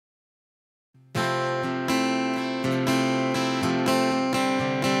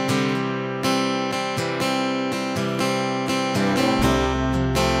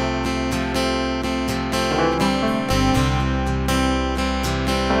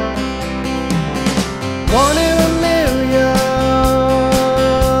One in a million,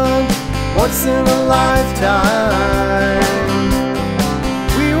 once in a lifetime.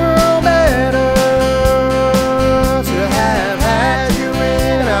 We were all better to have had you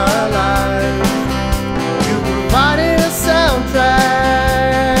in our lives. You provided a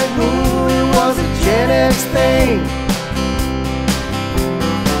soundtrack, ooh, it was a Gen X thing.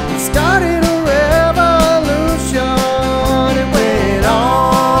 It started a revolution, it went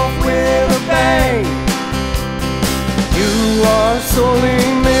off with a bang. You are sorely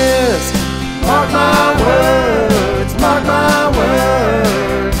missed, mark my words, mark my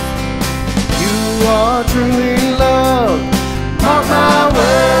words. You are truly loved, mark my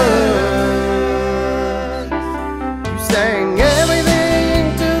words. You sang everything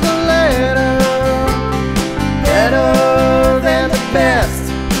to the letter, better than the best,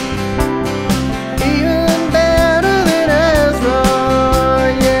 even better than Ezra.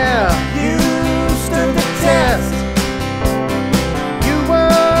 Yeah, you stood the test. You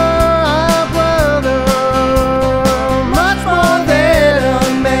were our brother, much more than a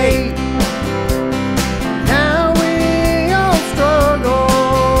mate. Now we all struggle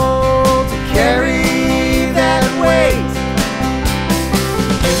to carry that weight.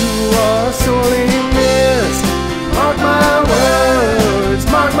 You are sorely missed, mark my words,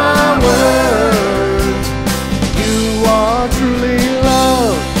 mark my words. You are truly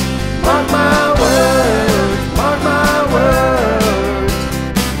loved, mark my words, mark my words.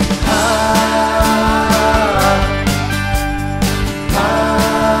 Ah, ah,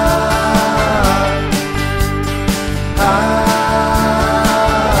 ah,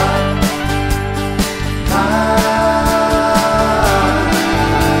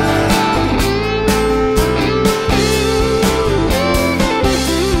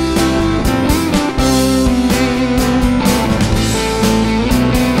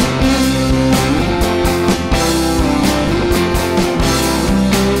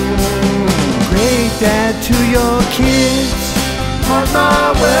 Great dad to your kids, mark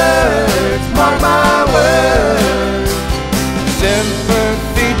my words, mark my words. Semper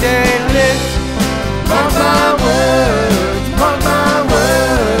Fidelis, mark my words, mark my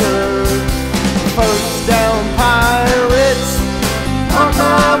words. First down pirates, mark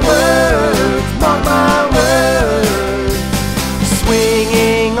my words, mark my words.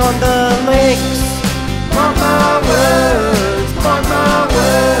 Swinging on the links, mark my words, mark my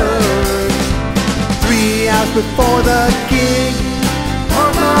words. 3 hours before the gig,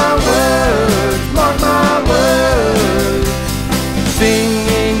 mark my words, mark my words.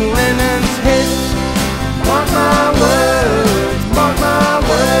 Singing Lennon's hits, mark my words, mark my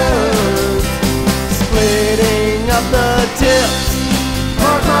words. Splitting up the tips,